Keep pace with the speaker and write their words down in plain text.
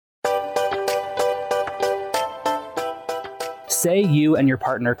Say you and your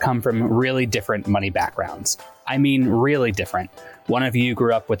partner come from really different money backgrounds. I mean, really different. One of you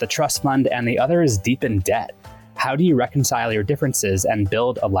grew up with a trust fund and the other is deep in debt. How do you reconcile your differences and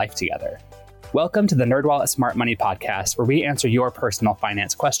build a life together? Welcome to the NerdWallet Smart Money Podcast, where we answer your personal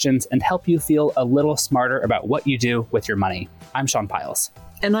finance questions and help you feel a little smarter about what you do with your money. I'm Sean Piles.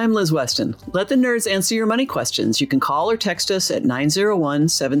 And I'm Liz Weston. Let the nerds answer your money questions. You can call or text us at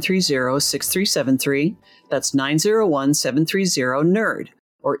 901-730-6373. That's 901-730-NERD.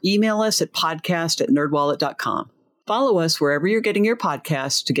 Or email us at podcast@nerdwallet.com. Follow us wherever you're getting your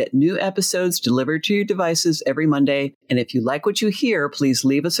podcasts to get new episodes delivered to your devices every Monday. And if you like what you hear, please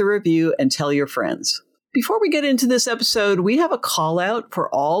leave us a review and tell your friends. Before we get into this episode, we have a call out for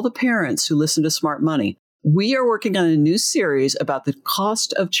all the parents who listen to Smart Money. We are working on a new series about the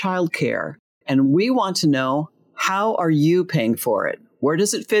cost of childcare, and we want to know, how are you paying for it? Where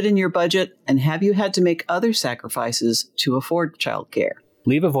does it fit in your budget? And have you had to make other sacrifices to afford childcare?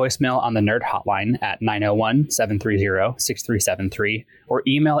 Leave a voicemail on the Nerd Hotline at 901-730-6373 or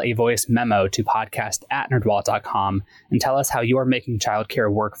email a voice memo to podcast@nerdwallet.com and tell us how you are making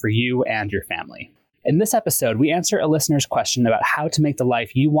childcare work for you and your family. In this episode, we answer a listener's question about how to make the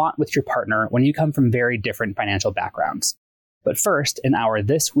life you want with your partner when you come from very different financial backgrounds. But first, in our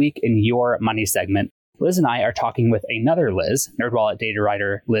This Week in Your Money segment, Liz and I are talking with another Liz, NerdWallet data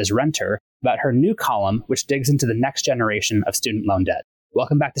writer Liz Renter, about her new column, which digs into the next generation of student loan debt.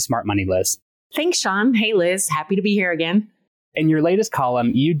 Welcome back to Smart Money, Liz. Thanks, Sean. Hey, Liz. Happy to be here again. In your latest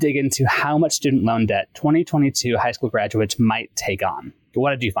column, you dig into how much student loan debt 2022 high school graduates might take on. What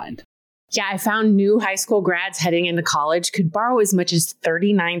did you find? Yeah, I found new high school grads heading into college could borrow as much as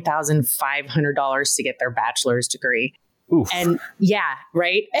 $39,500 to get their bachelor's degree. Oof. And yeah,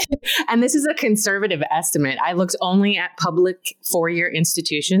 right? And this is a conservative estimate. I looked only at public four-year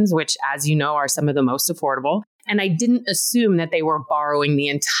institutions, which, as you know, are some of the most affordable. And I didn't assume that they were borrowing the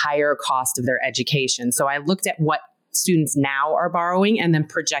entire cost of their education. So I looked at what students now are borrowing and then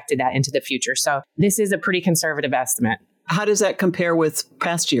projected that into the future. So this is a pretty conservative estimate. How does that compare with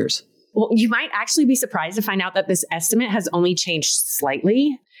past years? Well, you might actually be surprised to find out that this estimate has only changed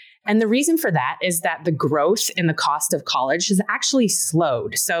slightly. And the reason for that is that the growth in the cost of college has actually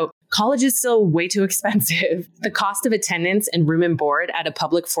slowed. So college is still way too expensive. The cost of attendance and room and board at a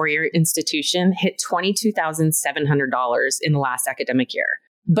public four-year institution hit $22,700 in the last academic year.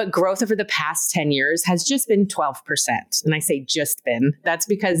 But growth over the past 10 years has just been 12%. And I say just been. That's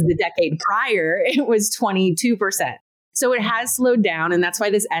because the decade prior, it was 22%. So it has slowed down, and that's why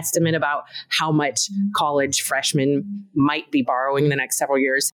this estimate about how much college freshmen might be borrowing in the next several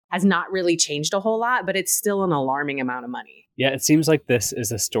years has not really changed a whole lot, but it's still an alarming amount of money. Yeah, it seems like this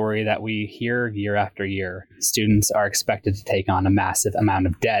is a story that we hear year after year. Students are expected to take on a massive amount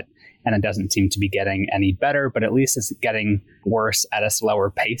of debt, and it doesn't seem to be getting any better, but at least it's getting worse at a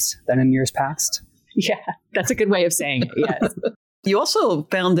slower pace than in years past. Yeah, that's a good way of saying it, yes. You also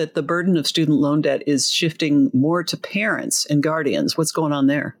found that the burden of student loan debt is shifting more to parents and guardians. What's going on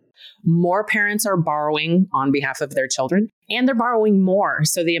there? More parents are borrowing on behalf of their children, and they're borrowing more.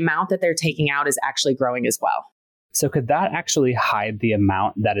 So the amount that they're taking out is actually growing as well. So could that actually hide the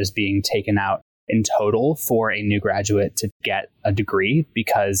amount that is being taken out in total for a new graduate to get a degree?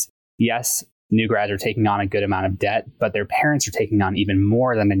 Because yes, new grads are taking on a good amount of debt, but their parents are taking on even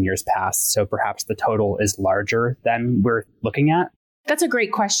more than in years past. So perhaps the total is larger than we're looking at. That's a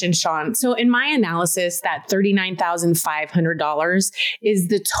great question, Sean. So in my analysis, that $39,500 is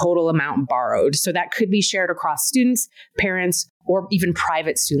the total amount borrowed. So that could be shared across students, parents, or even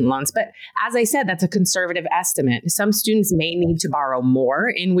private student loans. But as I said, that's a conservative estimate. Some students may need to borrow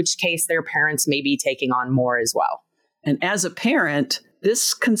more, in which case their parents may be taking on more as well. And as a parent,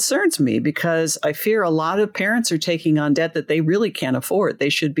 this concerns me because I fear a lot of parents are taking on debt that they really can't afford. They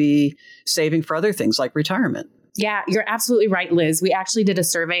should be saving for other things like retirement. Yeah, you're absolutely right, Liz. We actually did a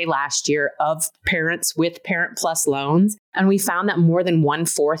survey last year of parents with Parent Plus loans, and we found that more than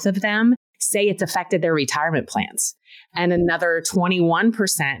 1/4 of them say it's affected their retirement plans. And another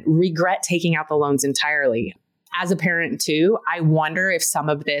 21% regret taking out the loans entirely. As a parent, too, I wonder if some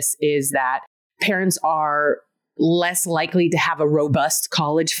of this is that parents are less likely to have a robust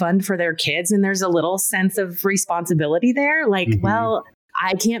college fund for their kids. And there's a little sense of responsibility there. Like, well,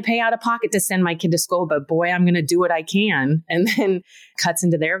 I can't pay out of pocket to send my kid to school, but boy, I'm going to do what I can. And then cuts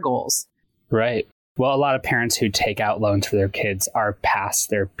into their goals. Right. Well, a lot of parents who take out loans for their kids are past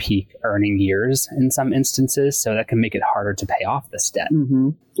their peak earning years in some instances. So that can make it harder to pay off this debt.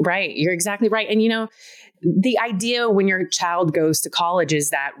 Right. You're exactly right. And, you know, the idea when your child goes to college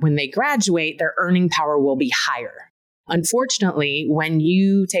is that when they graduate, their earning power will be higher. Unfortunately, when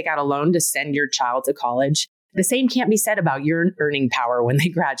you take out a loan to send your child to college, The same can't be said about your earning power when they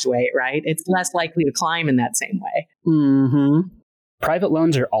graduate, right? It's less likely to climb in that same way. Mm-hmm. Private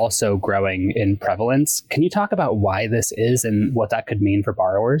loans are also growing in prevalence. Can you talk about why this is and what that could mean for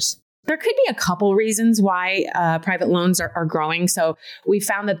borrowers? There could be a couple reasons why private loans are growing. So we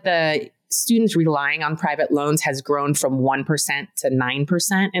found that the students relying on private loans has grown from 1% to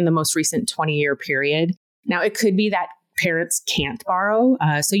 9% in the most recent 20-year period. Now, it could be that parents can't borrow.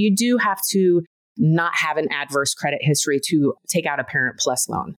 So you do have to not have an adverse credit history to take out a Parent Plus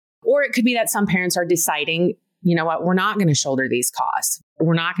loan. Or it could be that some parents are deciding, you know what, we're not going to shoulder these costs.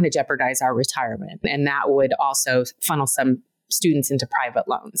 We're not going to jeopardize our retirement. And that would also funnel some students into private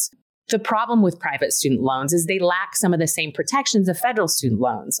loans. The problem with private student loans is they lack some of the same protections of federal student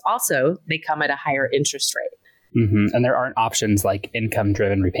loans. Also, they come at a higher interest rate. Mm-hmm. And there aren't options like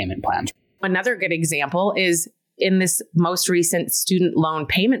income-driven repayment plans. Another good example is in this most recent student loan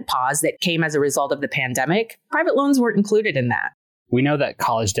payment pause that came as a result of the pandemic, private loans weren't included in that. We know that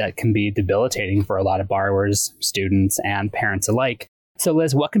college debt can be debilitating for a lot of borrowers, students, and parents alike. So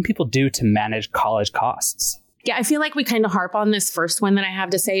Liz, what can people do to manage college costs? Yeah, I feel like we kind of harp on this first one that I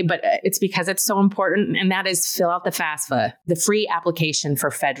have to say, but it's because it's so important, and that is fill out the FAFSA, the free application for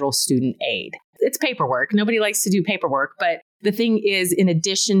federal student aid. It's paperwork. Nobody likes to do paperwork, but the thing is, in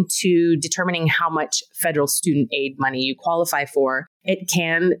addition to determining how much federal student aid money you qualify for, it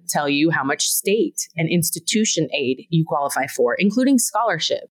can tell you how much state and institution aid you qualify for, including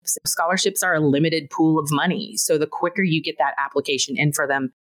scholarships. Scholarships are a limited pool of money, so the quicker you get that application in for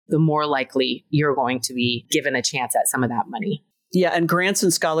them, the more likely you're going to be given a chance at some of that money. Yeah, and grants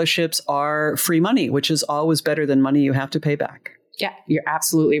and scholarships are free money, which is always better than money you have to pay back. Yeah, you're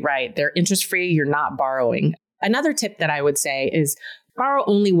absolutely right. They're interest-free. You're not borrowing. Another tip that I would say is borrow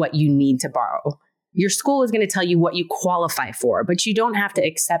only what you need to borrow. Your school is going to tell you what you qualify for, but you don't have to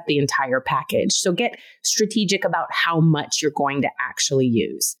accept the entire package. So get strategic about how much you're going to actually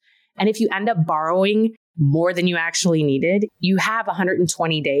use. And if you end up borrowing more than you actually needed, you have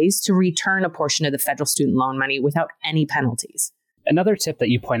 120 days to return a portion of the federal student loan money without any penalties. Another tip that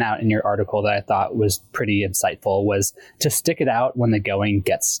you point out in your article that I thought was pretty insightful was to stick it out when the going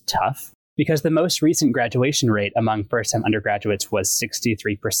gets tough. Because the most recent graduation rate among first-time undergraduates was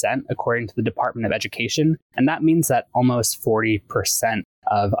 63%, according to the Department of Education. And that means that almost 40%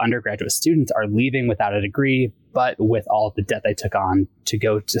 of undergraduate students are leaving without a degree, but with all of the debt they took on to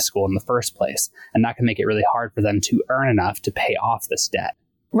go to school in the first place. And that can make it really hard for them to earn enough to pay off this debt.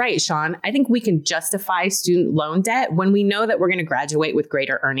 Right, Sean. I think we can justify student loan debt when we know that we're going to graduate with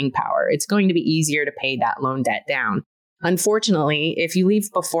greater earning power. It's going to be easier to pay that loan debt down. Unfortunately, if you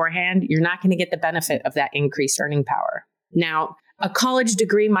leave beforehand, you're not going to get the benefit of that increased earning power. Now, a college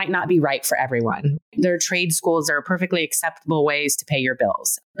degree might not be right for everyone. There are trade schools that are perfectly acceptable ways to pay your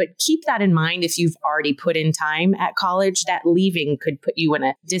bills. But keep that in mind if you've already put in time at college, that leaving could put you in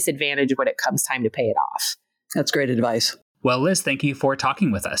a disadvantage when it comes time to pay it off. That's great advice. Well, Liz, thank you for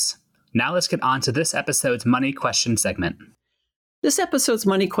talking with us. Now let's get on to this episode's Money Question segment. This episode's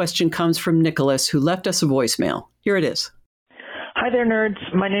money question comes from Nicholas, who left us a voicemail. Here it is. Hi there, nerds.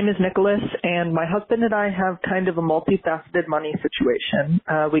 My name is Nicholas, and my husband and I have kind of a multifaceted money situation.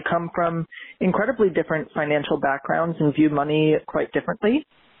 We come from incredibly different financial backgrounds and view money quite differently.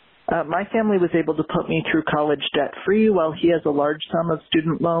 My family was able to put me through college debt-free while he has a large sum of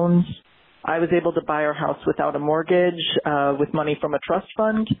student loans. I was able to buy our house without a mortgage with money from a trust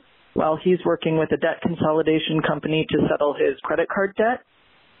fund, while he's working with a debt consolidation company to settle his credit card debt.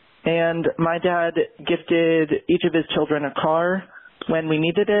 And my dad gifted each of his children a car when we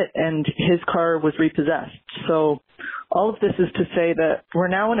needed it, and his car was repossessed. So all of this is to say that we're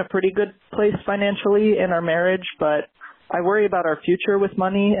now in a pretty good place financially in our marriage, but I worry about our future with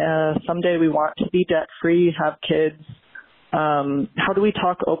money. Someday we want to be debt-free, have kids. How do we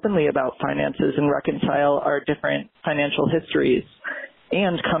talk openly about finances and reconcile our different financial histories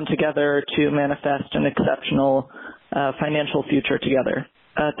and come together to manifest an exceptional financial future together?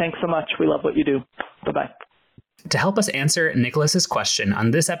 Thanks so much. We love what you do. Bye-bye. To help us answer Nicholas's question on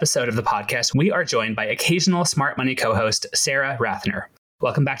this episode of the podcast, we are joined by occasional Smart Money co-host Sarah Rathner.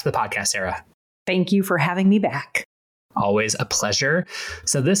 Welcome back to the podcast, Sarah. Thank you for having me back. Always a pleasure.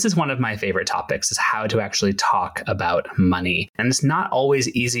 So this is one of my favorite topics, is how to actually talk about money. And it's not always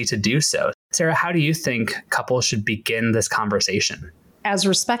easy to do so. Sarah, how do you think couples should begin this conversation? As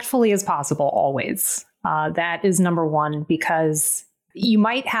respectfully as possible, always. That is number one, because you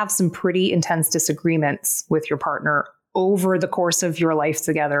might have some pretty intense disagreements with your partner over the course of your life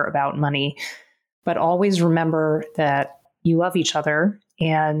together about money. But always remember that you love each other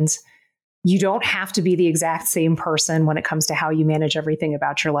and You don't have to be the exact same person when it comes to how you manage everything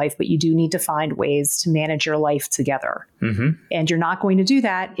about your life, but you do need to find ways to manage your life together. And you're not going to do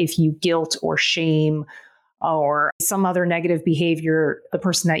that if you guilt or shame or some other negative behavior the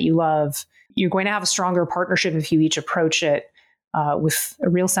person that you love. You're going to have a stronger partnership if you each approach it with a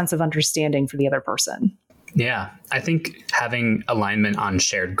real sense of understanding for the other person. Yeah, I think having alignment on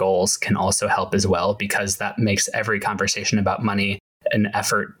shared goals can also help as well, because that makes every conversation about money an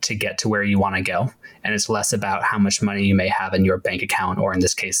effort to get to where you want to go. And it's less about how much money you may have in your bank account, or in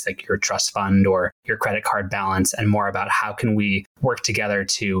this case, like your trust fund or your credit card balance, and more about how can we work together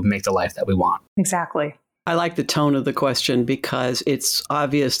to make the life that we want. Exactly. I like the tone of the question because it's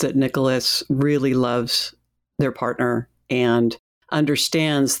obvious that Nicholas really loves their partner and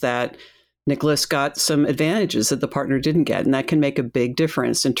understands that Nicholas got some advantages that the partner didn't get. And that can make a big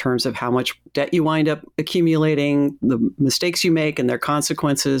difference in terms of how much debt you wind up accumulating, the mistakes you make and their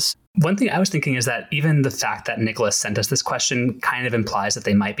consequences. One thing I was thinking is that even the fact that Nicholas sent us this question kind of implies that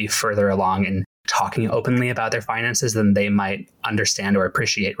they might be further along in talking openly about their finances than they might understand or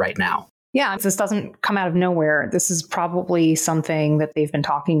appreciate right now. Yeah, this doesn't come out of nowhere. This is probably something that they've been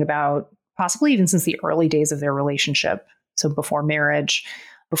talking about, possibly even since the early days of their relationship. So before marriage,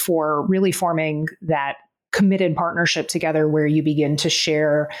 before really forming that committed partnership together where you begin to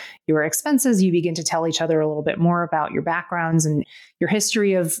share your expenses, you begin to tell each other a little bit more about your backgrounds and your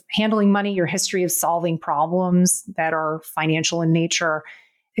history of handling money, your history of solving problems that are financial in nature.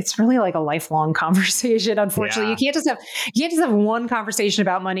 It's really like a lifelong conversation. Unfortunately, you can't just have one conversation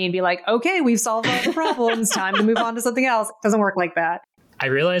about money and be like, okay, we've solved all the problems. Time to move on to something else. It doesn't work like that. I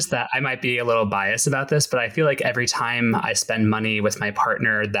realize that I might be a little biased about this, but I feel like every time I spend money with my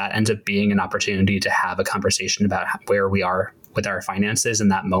partner, that ends up being an opportunity to have a conversation about where we are with our finances in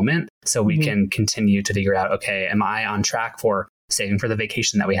that moment. So we can continue to figure out, okay, am I on track for saving for the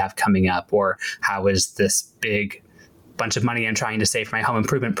vacation that we have coming up? Or how is this big bunch of money I'm trying to save for my home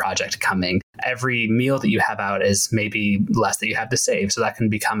improvement project coming? Every meal that you have out is maybe less that you have to save. So that can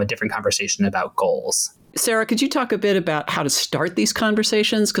become a different conversation about goals. Sarah, could you talk a bit about how to start these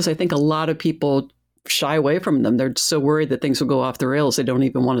conversations? Because I think a lot of people shy away from them. They're so worried that things will go off the rails, they don't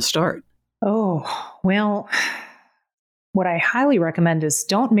even want to start. Oh, well, what I highly recommend is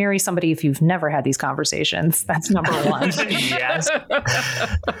don't marry somebody if you've never had these conversations. That's number one. Yes.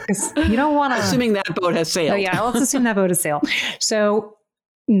 You don't want to... Assuming that boat has sailed. Oh, yeah, let's assume that boat has sailed. So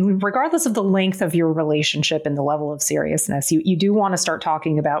regardless of the length of your relationship and the level of seriousness, you do want to start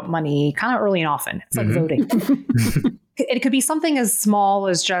talking about money kind of early and often. It's like voting. It could be something as small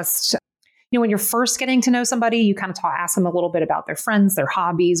as just, when you're first getting to know somebody, you kind of ask them a little bit about their friends, their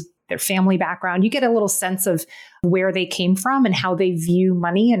hobbies, their family background. You get a little sense of where they came from and how they view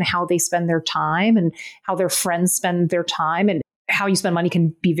money and how they spend their time and how their friends spend their time, and how you spend money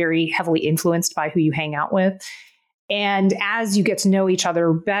can be very heavily influenced by who you hang out with. And as you get to know each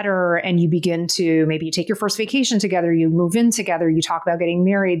other better and you begin to, maybe you take your first vacation together, you move in together, you talk about getting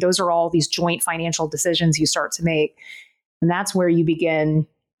married, those are all these joint financial decisions you start to make. And that's where you begin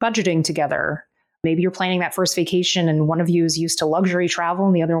budgeting together. Maybe you're planning that first vacation and one of you is used to luxury travel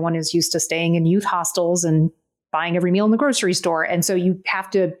and the other one is used to staying in youth hostels and buying every meal in the grocery store. And so you have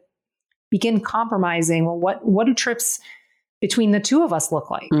to begin compromising. Well, what do trips between the two of us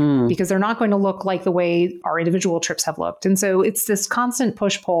look like? Because they're not going to look like the way our individual trips have looked. And so it's this constant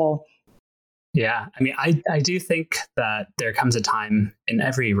push-pull. Yeah. I mean, I do think that there comes a time in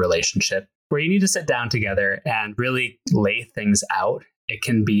every relationship where you need to sit down together and really lay things out. It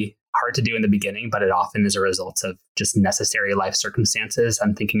can be hard to do in the beginning, but it often is a result of just necessary life circumstances.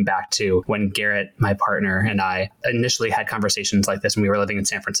 I'm thinking back to when Garrett, my partner, and I initially had conversations like this when we were living in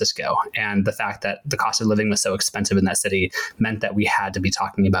San Francisco. And the fact that the cost of living was so expensive in that city meant that we had to be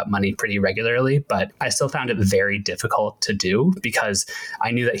talking about money pretty regularly. But I still found it very difficult to do because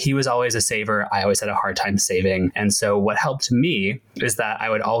I knew that he was always a saver. I always had a hard time saving. And so what helped me is that I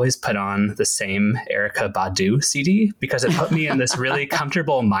would always put on the same Erykah Badu CD because it put me in this really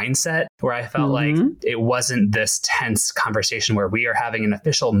comfortable mindset where I felt like it wasn't this tense conversation where we are having an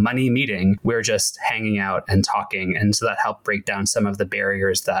official money meeting. We're just hanging out and talking. And so that helped break down some of the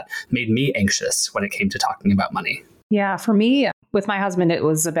barriers that made me anxious when it came to talking about money. Yeah, for me, with my husband, it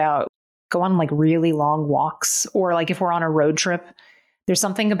was about go on like really long walks, or like if we're on a road trip, there's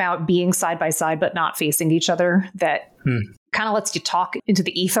something about being side by side but not facing each other that kind of lets you talk into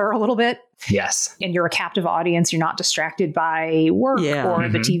the ether a little bit. Yes. And you're a captive audience. You're not distracted by work or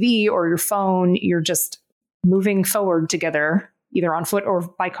the TV or your phone. You're just moving forward together, either on foot or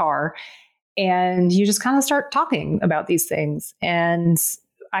by car. And you just kind of start talking about these things. And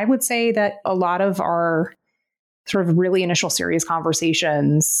I would say that a lot of our sort of really initial serious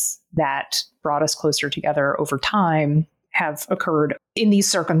conversations that brought us closer together over time have occurred in these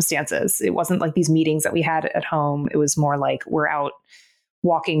circumstances. It wasn't like these meetings that we had at home. It was more like we're out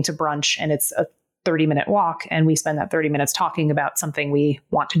walking to brunch and it's a 30-minute walk and we spend that 30 minutes talking about something we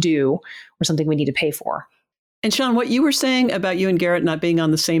want to do or something we need to pay for. And Sean, what you were saying about you and Garrett not being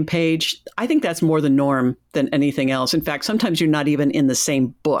on the same page, I think that's more the norm than anything else. In fact, sometimes you're not even in the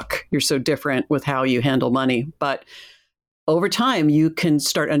same book. You're so different with how you handle money. But over time, you can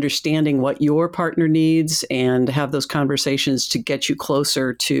start understanding what your partner needs and have those conversations to get you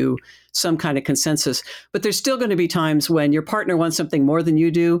closer to some kind of consensus. But there's still going to be times when your partner wants something more than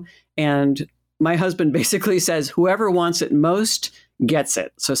you do. And my husband basically says, whoever wants it most gets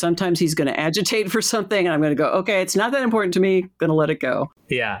it. So sometimes he's going to agitate for something and I'm going to go, okay, it's not that important to me. Going to let it go.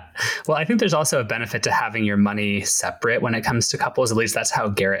 Yeah. Well, I think there's also a benefit to having your money separate when it comes to couples. At least that's how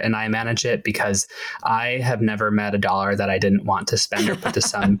Garrett and I manage it, because I have never met a dollar that I didn't want to spend or put to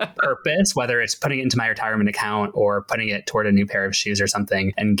some purpose, whether it's putting it into my retirement account or putting it toward a new pair of shoes or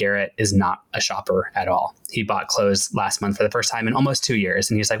something. And Garrett is not a shopper at all. He bought clothes last month for the first time in almost 2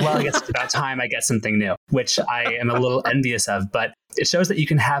 years. And he's like, well, I guess it's about time I get something new, which I am a little envious of. But it shows that you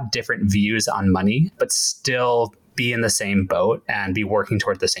can have different views on money, but still be in the same boat and be working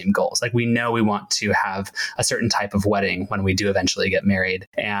toward the same goals. Like, we know we want to have a certain type of wedding when we do eventually get married.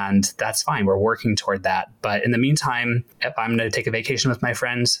 And that's fine. We're working toward that. But in the meantime, if I'm going to take a vacation with my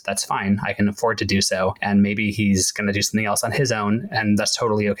friends, that's fine. I can afford to do so. And maybe he's going to do something else on his own. And that's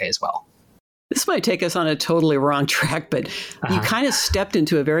totally okay as well. This might take us on a totally wrong track, but you kind of stepped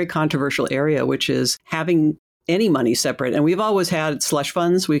into a very controversial area, which is having any money separate. And we've always had slush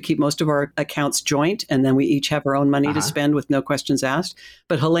funds. We keep most of our accounts joint, and then we each have our own money to spend with no questions asked.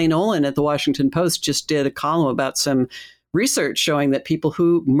 But Helene Olin at the Washington Post just did a column about some research showing that people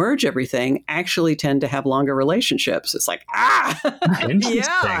who merge everything actually tend to have longer relationships. It's like, Interesting.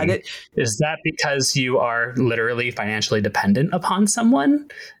 Yeah. Is that because you are literally financially dependent upon someone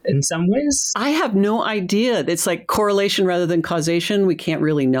in some ways? I have no idea. It's like correlation rather than causation. We can't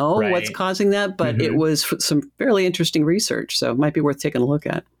really know Right. what's causing that, but it was some fairly interesting research. So it might be worth taking a look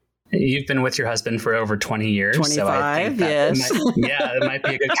at. You've been with your husband for over 20 years. 25, so I think that yes. that might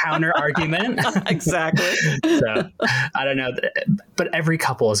be a good counter argument. Exactly. So I don't know. But every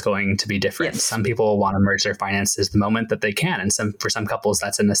couple is going to be different. Yes. Some people want to merge their finances the moment that they can. And for some couples,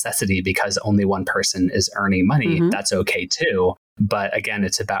 that's a necessity because only one person is earning money. That's okay too. But again,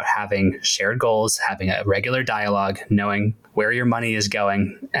 it's about having shared goals, having a regular dialogue, knowing where your money is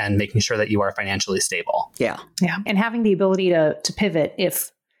going and making sure that you are financially stable. Yeah. Yeah. And having the ability to pivot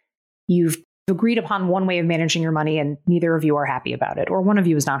if you've agreed upon one way of managing your money and neither of you are happy about it, or one of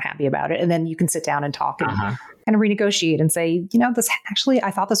you is not happy about it. And then you can sit down and talk and kind of renegotiate and say, this actually,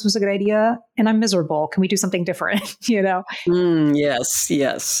 I thought this was a good idea and I'm miserable. Can we do something different? Yes.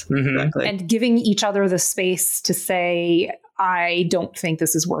 Exactly. And giving each other the space to say, I don't think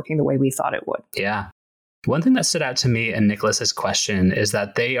this is working the way we thought it would. Yeah. One thing that stood out to me in Nicholas's question is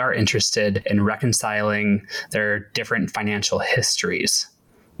that they are interested in reconciling their different financial histories,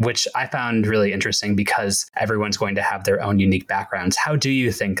 which I found really interesting because everyone's going to have their own unique backgrounds. How do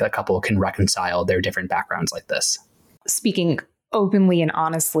you think a couple can reconcile their different backgrounds like this? Speaking openly and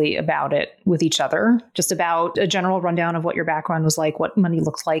honestly about it with each other, just about a general rundown of what your background was like, what money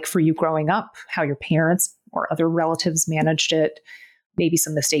looked like for you growing up, how your parents or other relatives managed it, maybe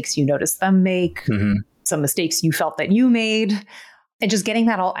some mistakes you noticed them make, some mistakes you felt that you made, and just getting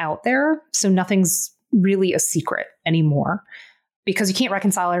that all out there so nothing's really a secret anymore. Because you can't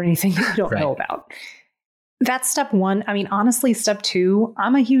reconcile anything that you don't know about. That's step one. I mean, honestly, step two,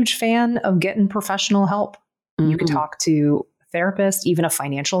 I'm a huge fan of getting professional help. You can talk to a therapist, even a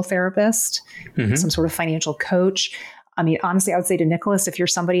financial therapist, some sort of financial coach. I mean, honestly, I would say to Nicholas, if you're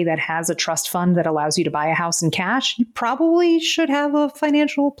somebody that has a trust fund that allows you to buy a house in cash, you probably should have a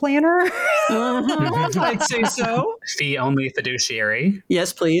financial planner. I'd say so. Fee-only fiduciary.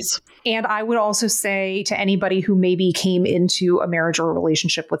 Yes, please. And I would also say to anybody who maybe came into a marriage or a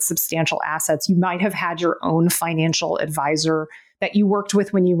relationship with substantial assets, you might have had your own financial advisor that you worked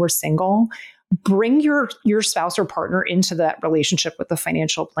with when you were single. Bring your spouse or partner into that relationship with the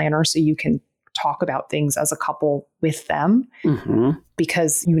financial planner so you can talk about things as a couple with them,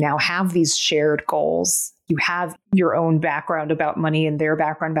 because you now have these shared goals. You have your own background about money and their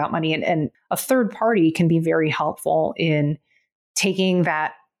background about money. And a third party can be very helpful in taking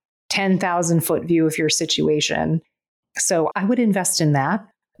that 10,000 foot view of your situation. So I would invest in that.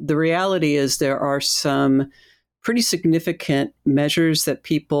 The reality is there are some pretty significant measures that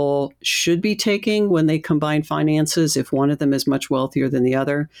people should be taking when they combine finances if one of them is much wealthier than the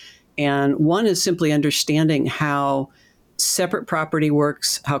other. And one is simply understanding how separate property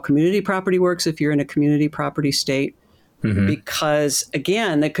works, how community property works if you're in a community property state. Because,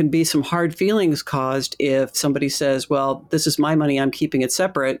 again, there can be some hard feelings caused if somebody says, well, this is my money, I'm keeping it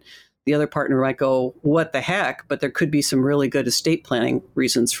separate. The other partner might go, what the heck? But there could be some really good estate planning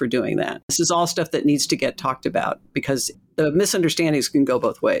reasons for doing that. This is all stuff that needs to get talked about because the misunderstandings can go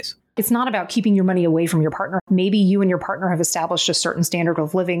both ways. It's not about keeping your money away from your partner. Maybe you and your partner have established a certain standard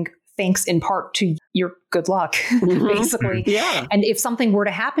of living, thanks in part to your good luck, basically. Yeah. And if something were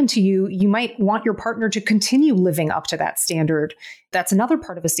to happen to you, you might want your partner to continue living up to that standard. That's another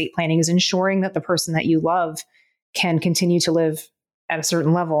part of estate planning, is ensuring that the person that you love can continue to live at a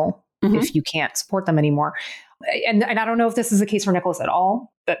certain level if you can't support them anymore. And I don't know if this is the case for Nicholas at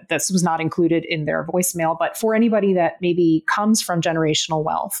all, that this was not included in their voicemail, but for anybody that maybe comes from generational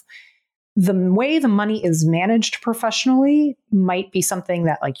wealth, the way the money is managed professionally might be something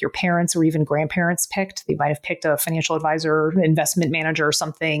that like your parents or even grandparents picked. They might have picked a financial advisor, investment manager or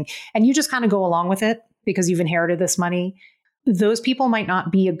something, and you just kind of go along with it because you've inherited this money. Those people might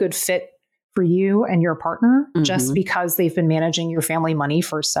not be a good fit for you and your partner just because they've been managing your family money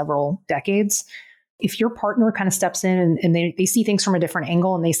for several decades. If your partner kind of steps in and they see things from a different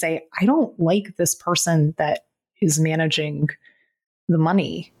angle and they say, I don't like this person that is managing the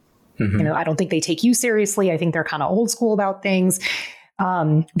money. You know, I don't think they take you seriously. I think they're kind of old school about things.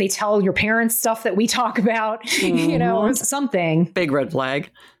 They tell your parents stuff that we talk about, you know, something. Big red flag.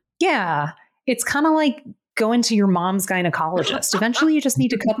 Yeah. It's kind of like going to your mom's gynecologist. Eventually you just need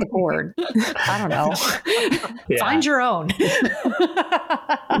to cut the cord. I don't know. Find your own.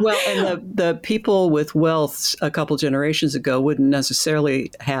 Well, and the people with wealth a couple generations ago wouldn't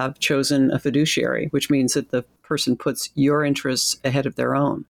necessarily have chosen a fiduciary, which means that the person puts your interests ahead of their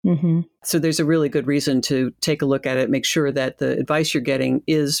own. So there's a really good reason to take a look at it, make sure that the advice you're getting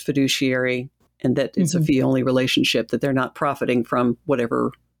is fiduciary and that it's a fee-only relationship, that they're not profiting from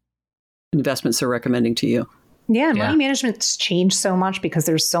whatever investments they're recommending to you. Yeah, money management's changed so much because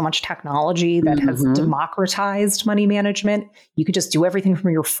there's so much technology that has democratized money management. You could just do everything from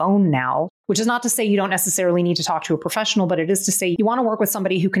your phone now, which is not to say you don't necessarily need to talk to a professional, but it is to say you want to work with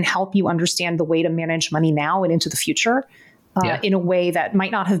somebody who can help you understand the way to manage money now and into the future in a way that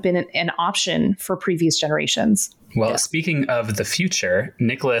might not have been an option for previous generations. Well, speaking of the future,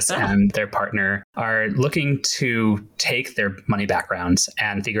 Nicholas and their partner are looking to take their money backgrounds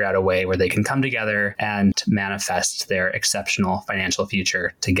and figure out a way where they can come together and manifest their exceptional financial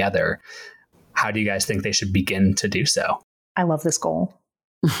future together. How do you guys think they should begin to do so? I love this goal.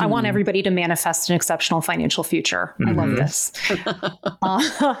 I want everybody to manifest an exceptional financial future. I love this.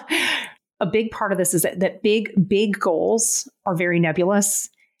 A big part of this is that big goals are very nebulous.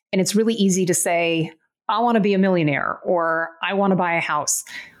 And it's really easy to say, I want to be a millionaire or I want to buy a house.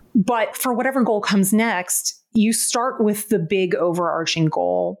 But for whatever goal comes next, you start with the big overarching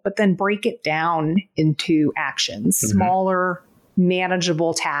goal, but then break it down into actions, smaller,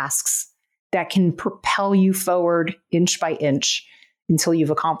 manageable tasks that can propel you forward inch by inch until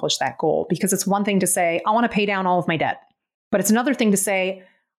you've accomplished that goal. Because it's one thing to say, I want to pay down all of my debt. But it's another thing to say,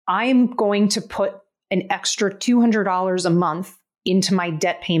 I'm going to put an extra $200 a month into my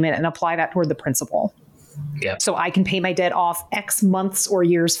debt payment and apply that toward the principal. So I can pay my debt off X months or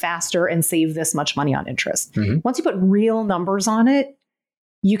years faster and save this much money on interest. Once you put real numbers on it,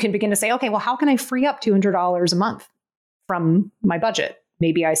 you can begin to say, okay, well, how can I free up $200 a month from my budget?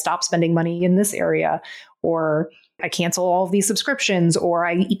 Maybe I stop spending money in this area, or I cancel all of these subscriptions, or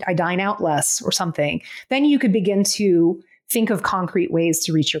I dine out less or something. Then you could begin to think of concrete ways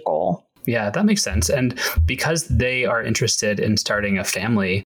to reach your goal. Yeah, that makes sense. And because they are interested in starting a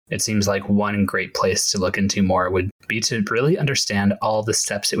family, it seems like one great place to look into more would be to really understand all the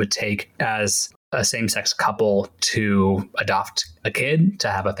steps it would take as a same-sex couple to adopt a kid. To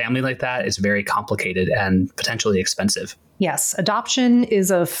have a family like that is very complicated and potentially expensive. Yes, adoption is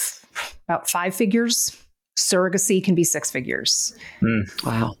about 5 figures. Surrogacy can be 6 figures.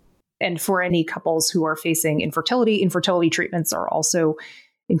 Wow. And for any couples who are facing infertility treatments are also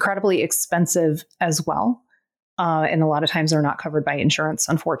incredibly expensive as well. And a lot of times they're not covered by insurance,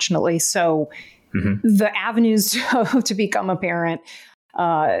 unfortunately. So the avenues to become a parent,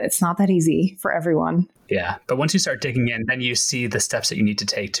 it's not that easy for everyone. Yeah. But once you start digging in, then you see the steps that you need to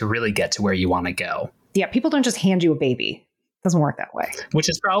take to really get to where you want to go. Yeah. People don't just hand you a baby. It doesn't work that way. Which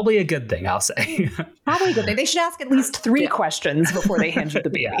is probably a good thing, I'll say. Probably a good thing. They should ask at least 3 questions before they hand you the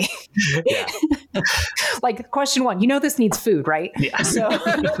baby.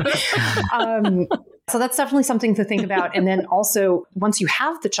 So that's definitely something to think about. And then also, once you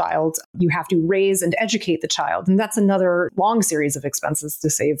have the child, you have to raise and educate the child. And that's another long series of expenses to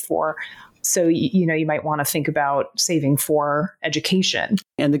save for. So, you might want to think about saving for education.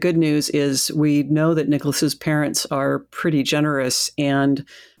 And the good news is we know that Nicholas's parents are pretty generous, and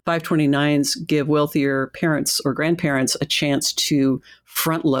 529s give wealthier parents or grandparents a chance to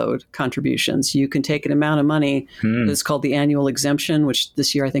front load contributions. You can take an amount of money that's called the annual exemption, which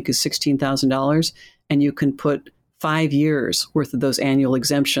this year I think is $16,000, and you can put 5 years worth of those annual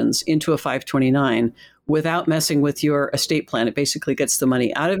exemptions into a 529 without messing with your estate plan. It basically gets the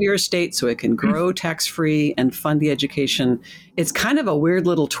money out of your estate so it can grow tax-free and fund the education. It's kind of a weird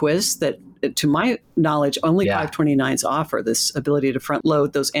little twist that, to my knowledge, only 529s offer this ability to front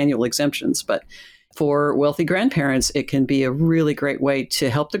load those annual exemptions. But for wealthy grandparents, it can be a really great way to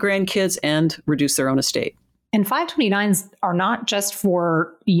help the grandkids and reduce their own estate. And 529s are not just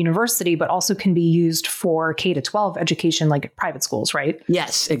for university, but also can be used for K-12 education, like at private schools, right?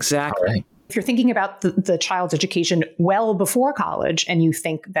 Yes, exactly. Right. If you're thinking about the child's education well before college and you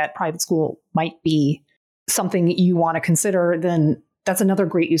think that private school might be something you want to consider, then that's another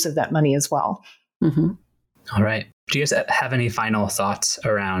great use of that money as well. Mm-hmm. All right. Do you guys have any final thoughts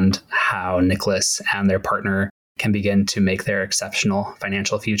around how Nicholas and their partner can begin to make their exceptional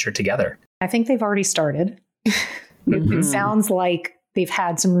financial future together? I think they've already started. It sounds like they've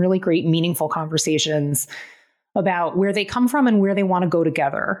had some really great, meaningful conversations about where they come from and where they want to go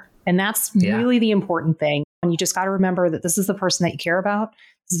together. And that's really the important thing. And you just got to remember that this is the person that you care about.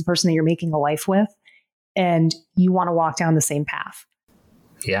 This is the person that you're making a life with. And you want to walk down the same path.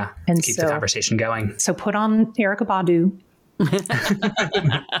 Yeah. And keep the conversation going. So put on Erykah Badu.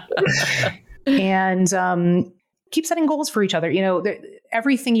 And keep setting goals for each other.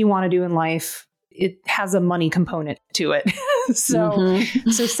 Everything you want to do in life, it has a money component to it. So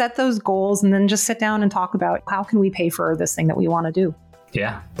set those goals and then just sit down and talk about how can we pay for this thing that we want to do.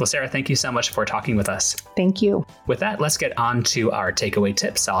 Yeah. Well, Sarah, thank you so much for talking with us. Thank you. With that, let's get on to our takeaway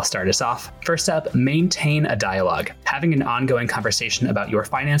tips. I'll start us off. First up, maintain a dialogue. Having an ongoing conversation about your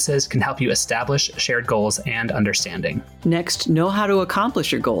finances can help you establish shared goals and understanding. Next, know how to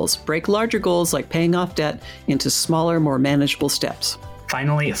accomplish your goals. Break larger goals like paying off debt into smaller, more manageable steps.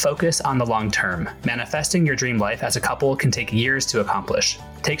 Finally, focus on the long term. Manifesting your dream life as a couple can take years to accomplish.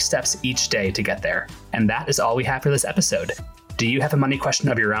 Take steps each day to get there. And that is all we have for this episode. Do you have a money question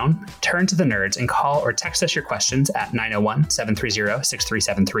of your own? Turn to the nerds and call or text us your questions at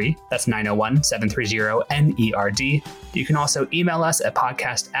 901-730-6373. That's 901-730-NERD. You can also email us at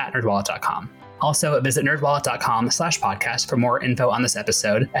podcast@nerdwallet.com. Also, visit nerdwallet.com/podcast for more info on this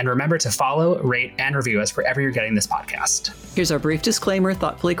episode. And remember to follow, rate, and review us wherever you're getting this podcast. Here's our brief disclaimer,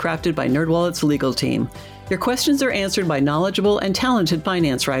 thoughtfully crafted by NerdWallet's legal team. Your questions are answered by knowledgeable and talented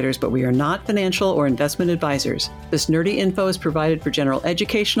finance writers, but we are not financial or investment advisors. This nerdy info is provided for general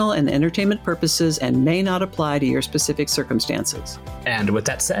educational and entertainment purposes and may not apply to your specific circumstances. And with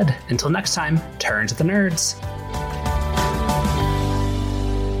that said, until next time, turn to the nerds.